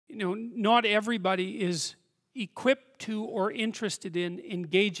not everybody is equipped to or interested in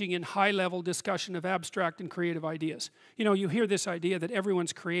engaging in high-level discussion of abstract and creative ideas. You hear this idea that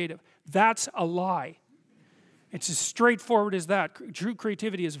everyone's creative. That's a lie. It's as straightforward as that. True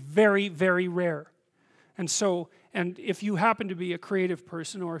creativity is very, very rare. And if you happen to be a creative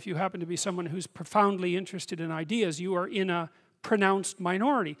person, or if you happen to be someone who's profoundly interested in ideas, you are in a pronounced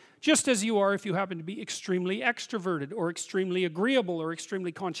minority. Just as you are if you happen to be extremely extroverted, or extremely agreeable, or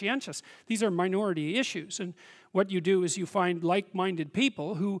extremely conscientious. These are minority issues. And what you do is you find like-minded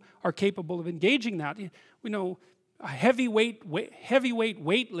people who are capable of engaging that. Heavyweight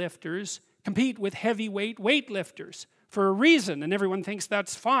weightlifters compete with heavyweight weightlifters for a reason, and everyone thinks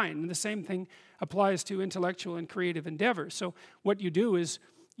that's fine. And the same thing applies to intellectual and creative endeavors. So what you do is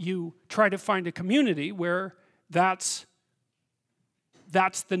you try to find a community where that's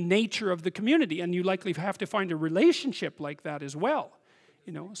the nature of the community, and you likely have to find a relationship like that as well.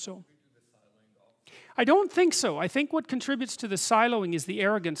 So I don't think so. I think what contributes to the siloing is the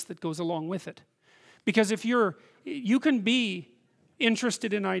arrogance that goes along with it. Because if you can be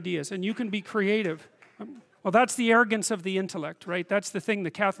interested in ideas and you can be creative. Well, that's the arrogance of the intellect, right? That's the thing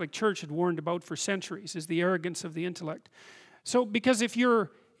the Catholic Church had warned about for centuries, is the arrogance of the intellect. So, because if you're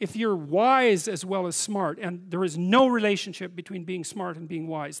wise as well as smart, and there is no relationship between being smart and being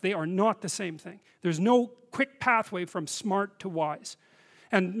wise, they are not the same thing. There's no quick pathway from smart to wise.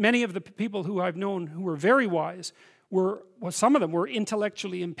 And many of the people who I've known who were very wise some of them were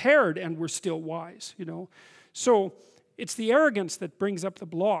intellectually impaired and were still wise, So, it's the arrogance that brings up the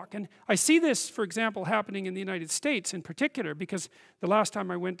block. And I see this, for example, happening in the United States in particular, because the last time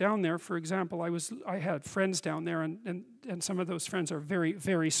I went down there, for example, I had friends down there, and some of those friends are very,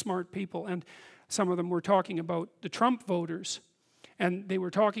 very smart people, and some of them were talking about the Trump voters, and they were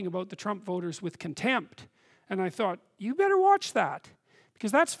talking about the Trump voters with contempt. And I thought, you better watch that,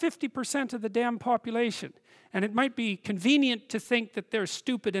 because that's 50% of the damn population. And it might be convenient to think that they're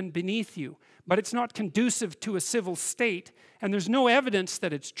stupid and beneath you, but it's not conducive to a civil state, and there's no evidence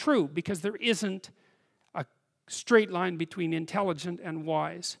that it's true, because there isn't a straight line between intelligent and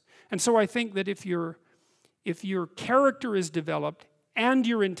wise. And so I think that if your character is developed and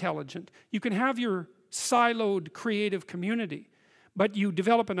you're intelligent, you can have your siloed creative community, but you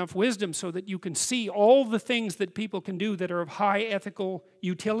develop enough wisdom so that you can see all the things that people can do that are of high ethical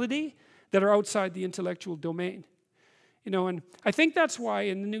utility that are outside the intellectual domain. And I think that's why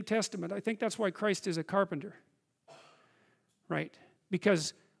in the New Testament, I think that's why Christ is a carpenter. Right?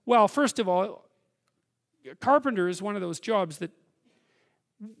 Because, well, first of all, a carpenter is one of those jobs that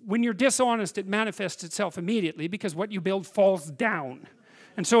when you're dishonest, it manifests itself immediately, because what you build falls down.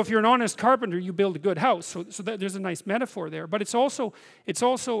 And so if you're an honest carpenter, you build a good house. So there's a nice metaphor there. But it's also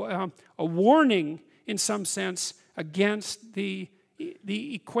a warning, in some sense, against the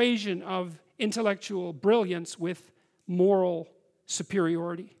equation of intellectual brilliance with moral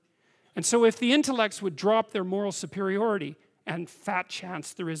superiority. And so if the intellects would drop their moral superiority, and fat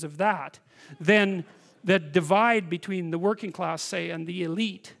chance there is of that, then the divide between the working class, say, and the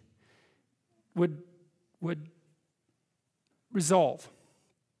elite would resolve.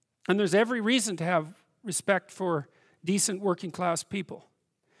 And there's every reason to have respect for decent working class people.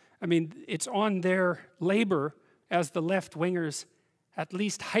 I mean, it's on their labor, as the left-wingers at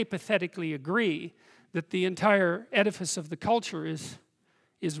least hypothetically agree, that the entire edifice of the culture is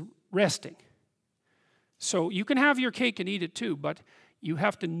resting. So you can have your cake and eat it too, but you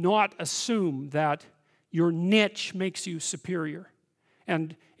have to not assume that your niche makes you superior.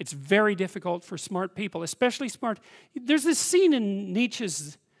 And it's very difficult for smart people, especially smart. There's this scene in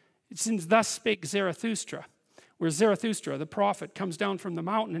Nietzsche's, it's in Thus Spake Zarathustra, where Zarathustra, the prophet, comes down from the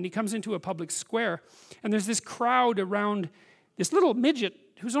mountain, and he comes into a public square, and there's this crowd around this little midget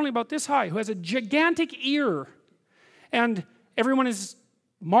who's only about this high, who has a gigantic ear, and everyone is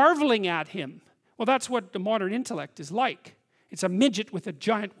marveling at him. Well, that's what the modern intellect is like. It's a midget with a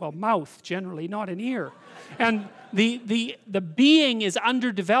giant, well, mouth generally, not an ear. And the being is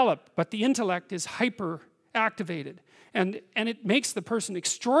underdeveloped, but the intellect is hyper-activated. And it makes the person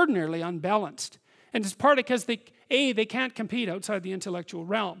extraordinarily unbalanced. And it's partly because they can't compete outside the intellectual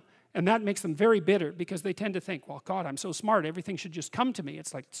realm. And that makes them very bitter, because they tend to think, well, God, I'm so smart, everything should just come to me.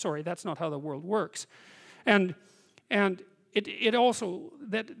 It's like, sorry, that's not how the world works. And it also,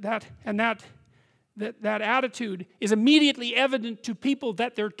 that attitude is immediately evident to people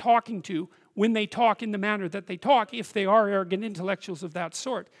that they're talking to when they talk in the manner that they talk, if they are arrogant intellectuals of that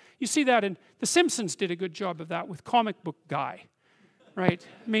sort. You see that in The Simpsons did a good job of that with Comic Book Guy, right?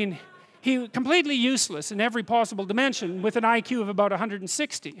 I mean, completely useless in every possible dimension with an IQ of about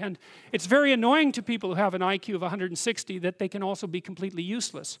 160. And it's very annoying to people who have an IQ of 160 that they can also be completely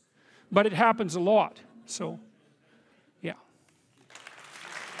useless. But it happens a lot. So